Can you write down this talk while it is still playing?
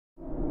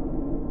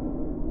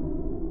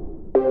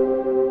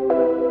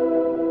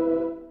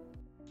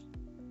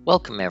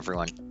Welcome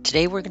everyone.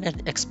 Today we're going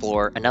to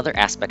explore another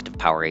aspect of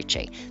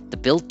PowerHA, the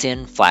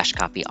built-in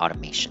FlashCopy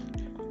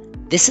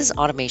automation. This is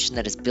automation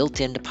that is built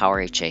into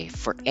PowerHA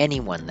for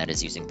anyone that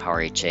is using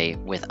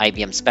PowerHA with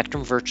IBM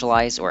Spectrum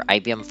Virtualize or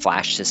IBM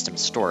FlashSystems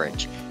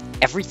storage.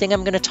 Everything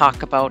I'm going to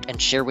talk about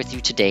and share with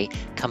you today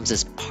comes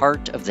as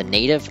part of the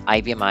native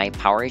IBM I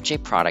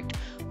PowerHA product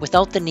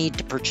without the need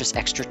to purchase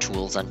extra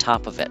tools on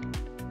top of it.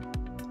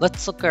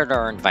 Let's look at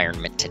our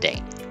environment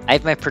today. I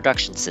have my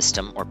production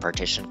system or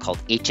partition called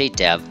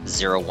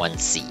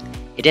HADEV01C.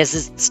 It has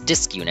its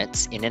disk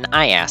units in an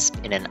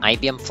IASP in an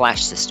IBM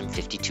Flash System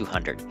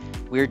 5200.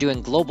 We are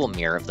doing global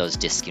mirror of those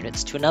disk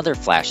units to another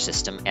Flash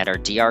system at our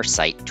DR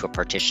site to a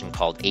partition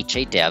called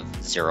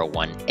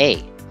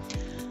HADEV01A.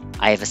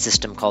 I have a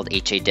system called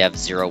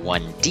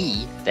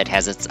HADEV01D that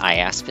has its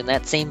IASP in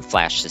that same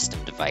Flash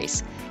system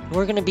device. And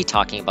we're going to be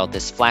talking about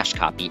this flash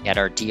copy at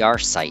our DR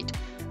site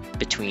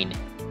between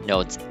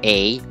nodes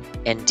A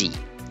and D.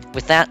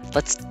 With that,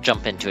 let's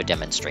jump into a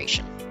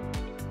demonstration.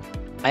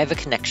 I have a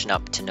connection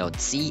up to node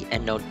C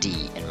and node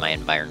D in my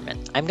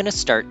environment. I'm going to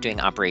start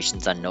doing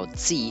operations on node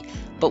C,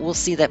 but we'll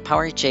see that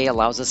PowerHA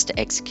allows us to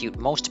execute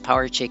most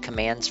PowerHA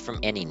commands from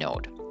any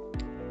node.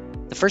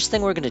 The first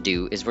thing we're going to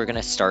do is we're going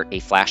to start a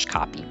flash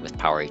copy with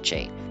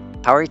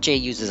PowerHA. PowerHA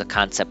uses a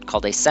concept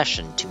called a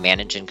session to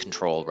manage and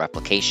control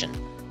replication.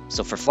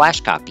 So for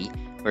flash copy,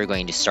 we're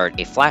going to start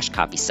a flash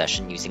copy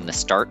session using the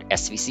start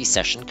svc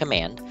session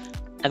command.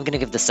 I'm going to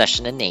give the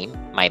session a name,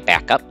 my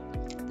backup.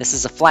 This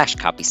is a flash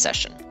copy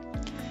session.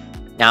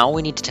 Now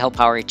we need to tell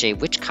PowerHA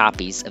which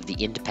copies of the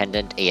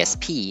independent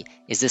ASP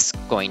is this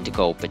going to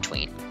go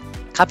between.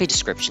 Copy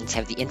descriptions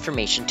have the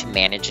information to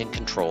manage and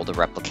control the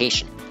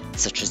replication,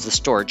 such as the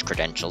storage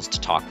credentials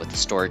to talk with the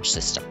storage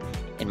system.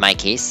 In my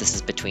case, this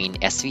is between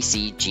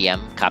svc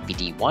gm copy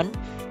d1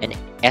 and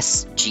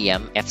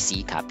sgm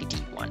fc copy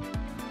d1.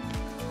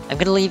 I'm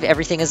going to leave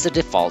everything as the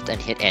default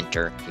and hit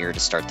enter here to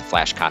start the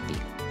flash copy.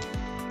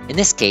 In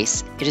this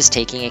case, it is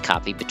taking a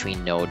copy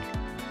between node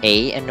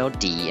A and node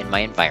D in my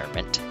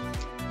environment.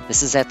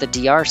 This is at the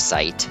DR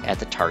site at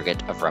the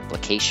target of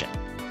replication.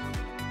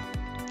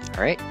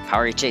 Alright,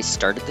 PowerHA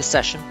started the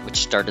session, which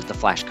started the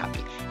flash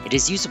copy. It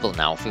is usable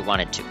now if we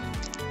wanted to.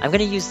 I'm going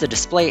to use the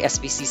display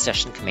svc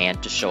session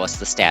command to show us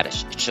the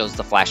status. It shows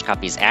the flash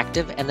copy is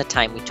active and the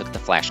time we took the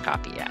flash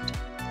copy at.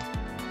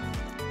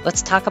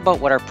 Let's talk about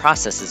what our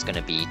process is going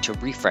to be to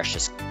refresh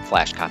this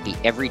flash copy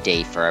every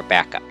day for our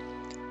backup.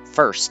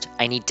 First,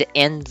 I need to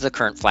end the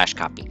current flash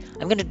copy.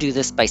 I'm going to do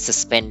this by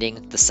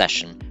suspending the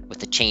session with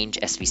the change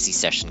svc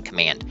session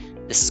command.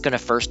 This is going to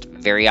first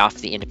vary off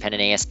the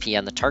independent ASP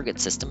on the target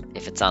system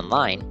if it's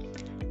online,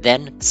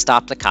 then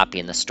stop the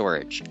copy in the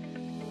storage.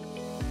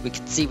 We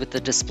can see with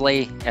the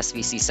display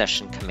svc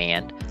session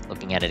command,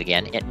 looking at it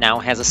again, it now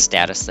has a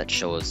status that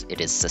shows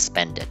it is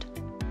suspended.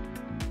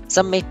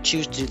 Some may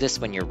choose to do this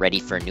when you're ready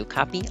for a new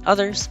copy,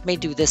 others may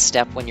do this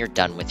step when you're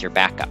done with your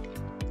backup.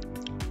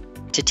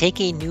 To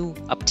take a new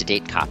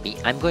up-to-date copy,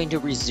 I'm going to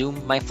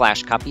resume my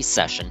flash copy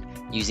session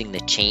using the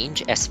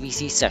change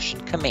svc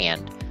session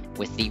command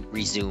with the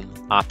resume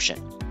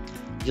option.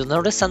 You'll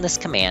notice on this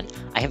command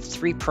I have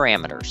three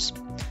parameters.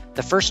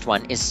 The first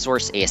one is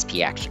source ASP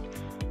action.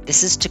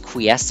 This is to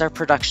quiesce our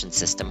production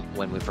system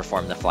when we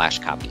perform the flash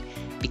copy.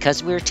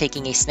 Because we are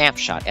taking a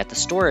snapshot at the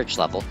storage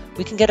level,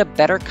 we can get a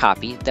better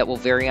copy that will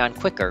vary on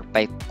quicker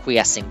by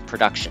quiescing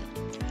production.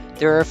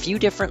 There are a few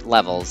different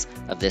levels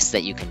of this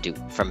that you can do,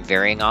 from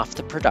varying off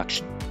the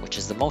production, which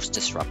is the most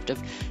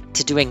disruptive,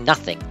 to doing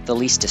nothing, the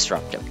least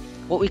disruptive.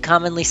 What we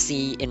commonly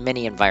see in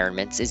many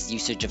environments is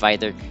usage of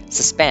either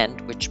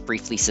suspend, which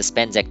briefly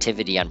suspends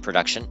activity on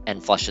production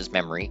and flushes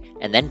memory,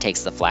 and then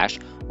takes the flash,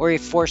 or a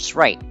force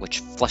write, which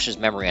flushes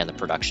memory on the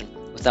production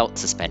without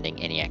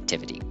suspending any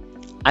activity.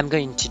 I'm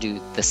going to do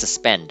the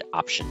suspend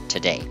option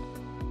today.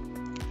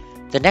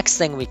 The next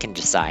thing we can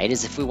decide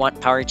is if we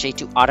want PowerHA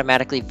to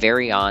automatically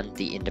vary on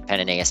the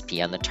independent ASP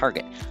on the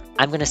target.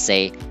 I'm going to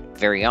say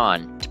vary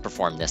on to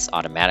perform this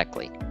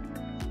automatically.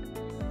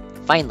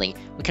 Finally,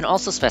 we can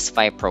also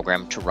specify a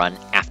program to run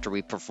after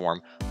we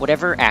perform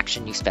whatever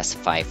action you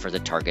specify for the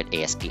target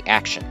ASP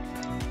action.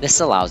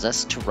 This allows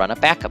us to run a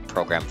backup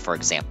program, for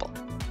example.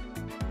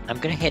 I'm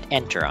going to hit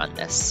enter on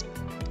this.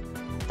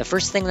 The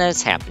first thing that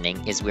is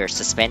happening is we are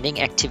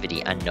suspending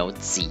activity on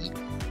node C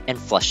and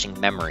flushing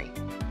memory.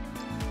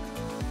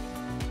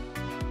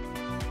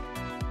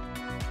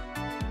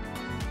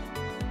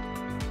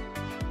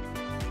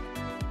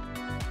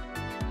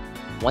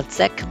 Once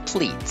that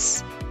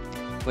completes,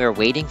 we are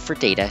waiting for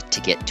data to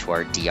get to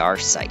our DR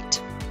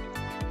site.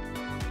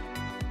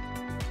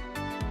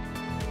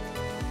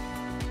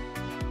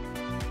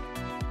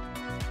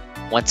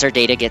 Once our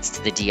data gets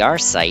to the DR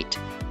site,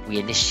 we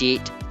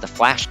initiate the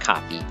flash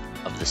copy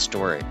of the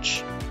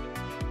storage.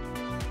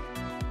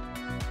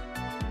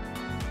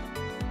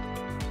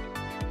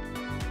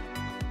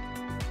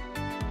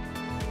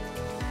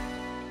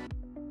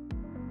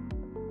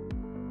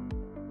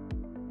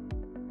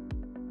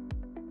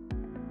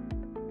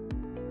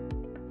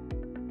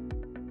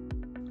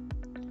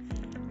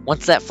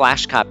 Once that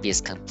flash copy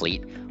is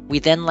complete, We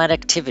then let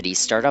activity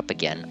start up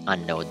again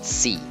on node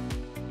C.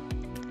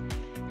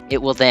 It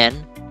will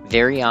then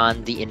vary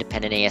on the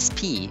independent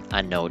ASP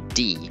on node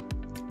D,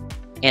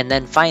 and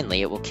then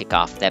finally it will kick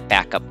off that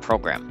backup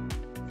program.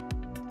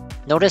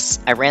 Notice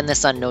I ran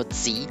this on node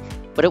C,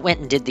 but it went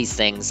and did these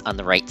things on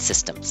the right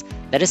systems.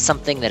 That is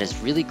something that is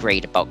really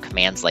great about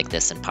commands like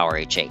this in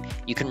PowerHA.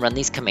 You can run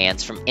these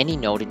commands from any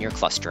node in your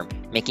cluster,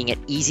 making it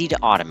easy to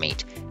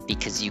automate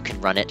because you can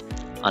run it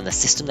on the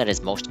system that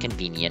is most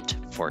convenient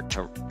for it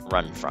to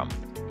run from.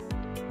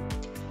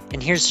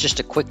 And here's just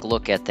a quick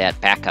look at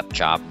that backup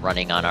job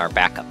running on our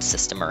backup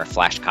system or a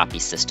FlashCopy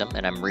system,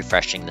 and I'm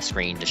refreshing the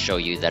screen to show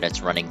you that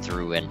it's running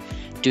through and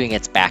doing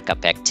its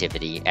backup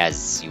activity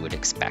as you would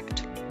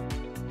expect.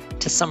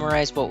 To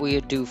summarize what we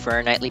would do for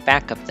our nightly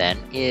backup then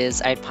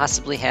is I'd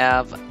possibly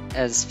have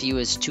as few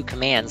as 2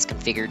 commands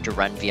configured to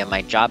run via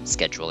my job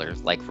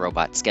scheduler like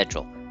robot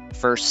schedule.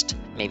 First,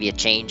 maybe a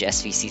change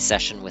SVC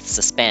session with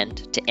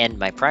suspend to end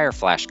my prior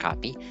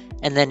FlashCopy,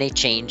 and then a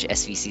change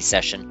SVC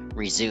session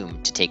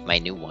resume to take my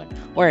new one,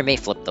 or I may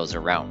flip those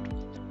around,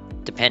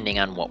 depending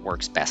on what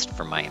works best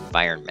for my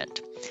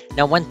environment.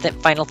 Now, one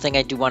final thing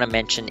I do want to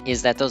mention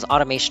is that those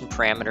automation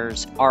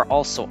parameters are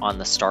also on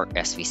the start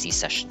SVC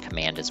session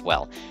command as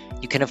well.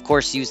 You can of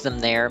course use them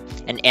there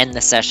and end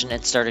the session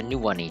and start a new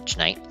one each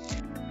night.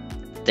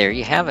 There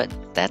you have it.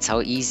 That's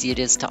how easy it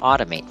is to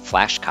automate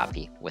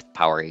FlashCopy with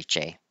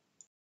PowerHA.